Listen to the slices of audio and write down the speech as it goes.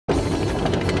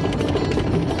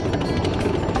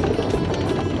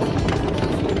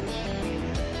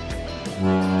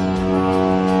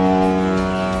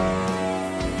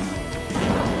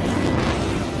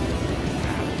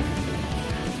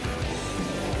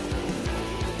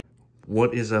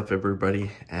What is up,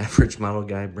 everybody? Average Model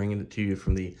Guy bringing it to you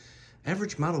from the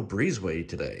Average Model Breezeway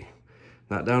today.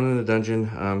 Not down in the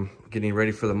dungeon, getting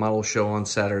ready for the model show on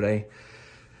Saturday.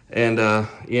 And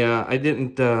yeah, I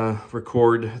didn't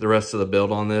record the rest of the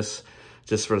build on this,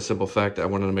 just for the simple fact I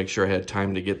wanted to make sure I had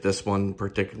time to get this one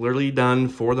particularly done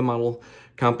for the model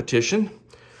competition.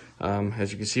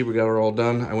 As you can see, we got it all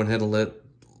done. I went ahead and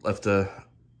left the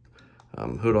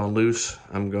hood on loose.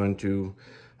 I'm going to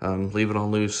leave it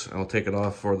on loose. I'll take it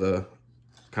off for the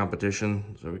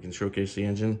competition so we can showcase the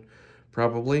engine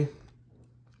probably.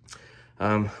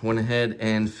 Went ahead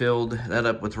and filled that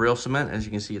up with rail cement. As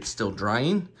you can see, it's still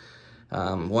drying.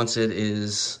 Once it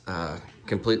is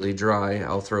completely dry,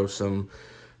 I'll throw some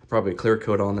probably clear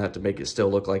coat on that to make it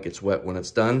still look like it's wet when it's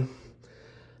done.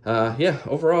 Yeah,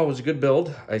 overall it was a good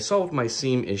build. I solved my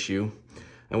seam issue.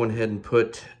 I went ahead and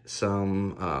put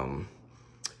some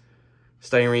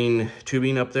styrene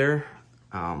tubing up there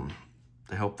to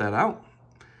help that out.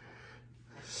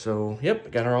 So,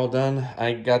 yep, got her all done.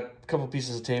 I got a couple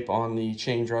pieces of tape on the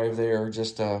chain drive there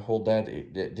just to hold that.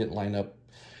 It didn't line up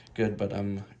good, but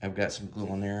I've got some glue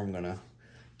on there. I'm going to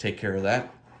take care of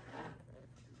that.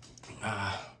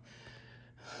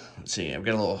 Let's see, I've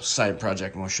got a little side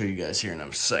project I'm going to show you guys here in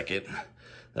a second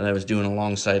that I was doing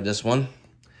alongside this one.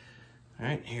 All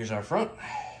right, here's our front.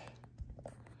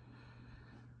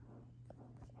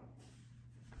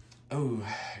 Oh,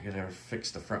 I gotta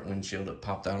fix the front windshield that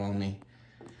popped out on me.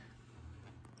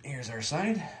 Here's our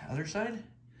side, other side.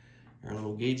 Our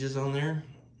little gauges on there.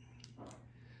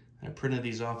 I printed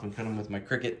these off and cut them with my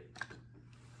Cricut.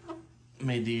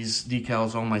 Made these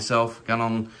decals all myself.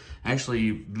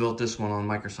 Actually built this one on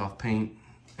Microsoft Paint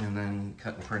and then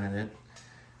cut and printed it.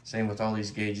 Same with all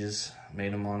these gauges.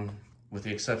 Made them on, with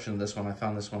the exception of this one. I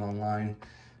found this one online.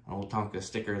 An old Tonka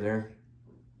sticker there.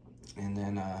 And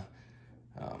then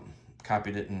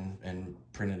copied it and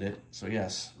printed it. So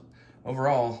yes,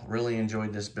 overall, really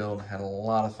enjoyed this build. Had a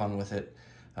lot of fun with it.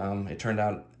 It turned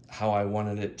out how I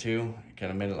wanted it to.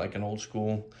 Kind of made it like an old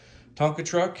school Tonka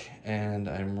truck, and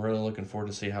I'm really looking forward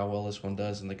to see how well this one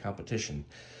does in the competition.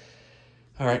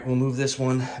 All right, we'll move this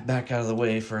one back out of the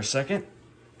way for a second.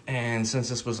 And since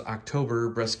this was October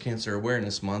Breast Cancer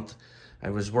Awareness Month, I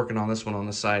was working on this one on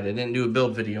the side. I didn't do a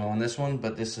build video on this one,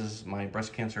 but this is my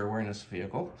breast cancer awareness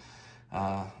vehicle.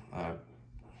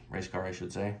 Race car, I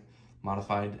should say.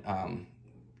 Modified.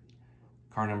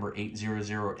 Car number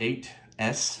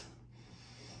 8008S.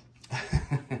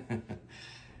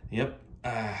 Yep.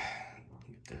 Get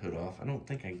the hood off. I don't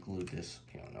think I glued this.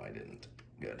 Okay, no, I didn't.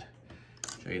 Good.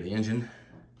 Show you the engine.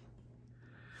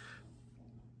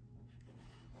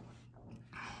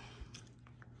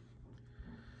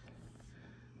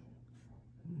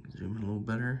 Zoom in a little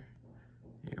better.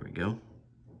 There we go.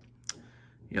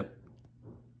 Yep.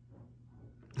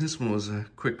 This one was a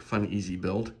quick, fun, easy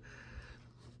build.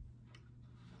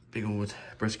 Big one with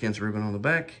breast cancer ribbon on the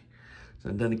back. So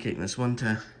I'm dedicating this one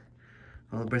to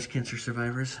all the breast cancer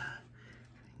survivors.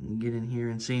 You can get in here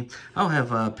and see. I'll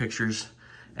have pictures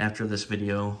after this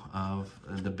video of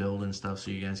the build and stuff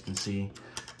so you guys can see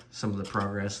some of the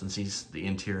progress and see the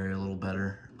interior a little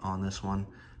better on this one.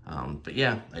 But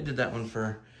yeah, I did that one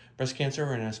for Breast Cancer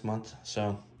Awareness Month.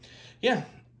 So yeah,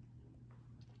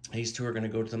 these two are going to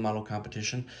go to the model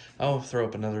competition. I'll throw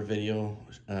up another video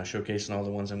showcasing all the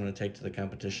ones I'm going to take to the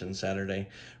competition Saturday.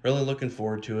 Really looking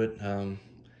forward to it.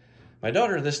 My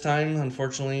daughter this time,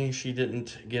 unfortunately, she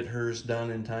didn't get hers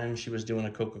done in time. She was doing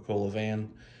a Coca-Cola van.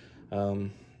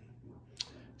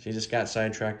 She just got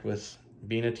sidetracked with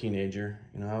being a teenager.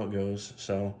 You know how it goes.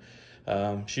 So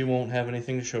she won't have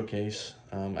anything to showcase.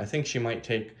 I think she might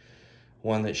take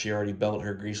one that she already built,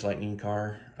 her Grease Lightning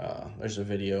car. There's a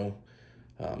video.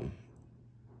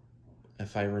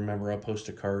 If I remember, I'll post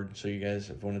a card so you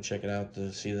guys, if you want to check it out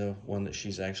to see the one that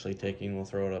she's actually taking, we'll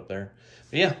throw it up there.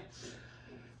 But yeah,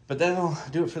 but that'll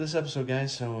do it for this episode,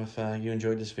 guys. So if you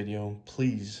enjoyed this video,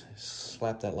 please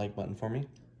slap that like button for me.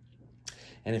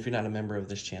 And if you're not a member of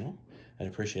this channel, I'd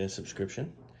appreciate a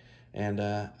subscription. And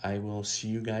I will see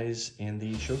you guys in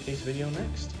the showcase video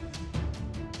next.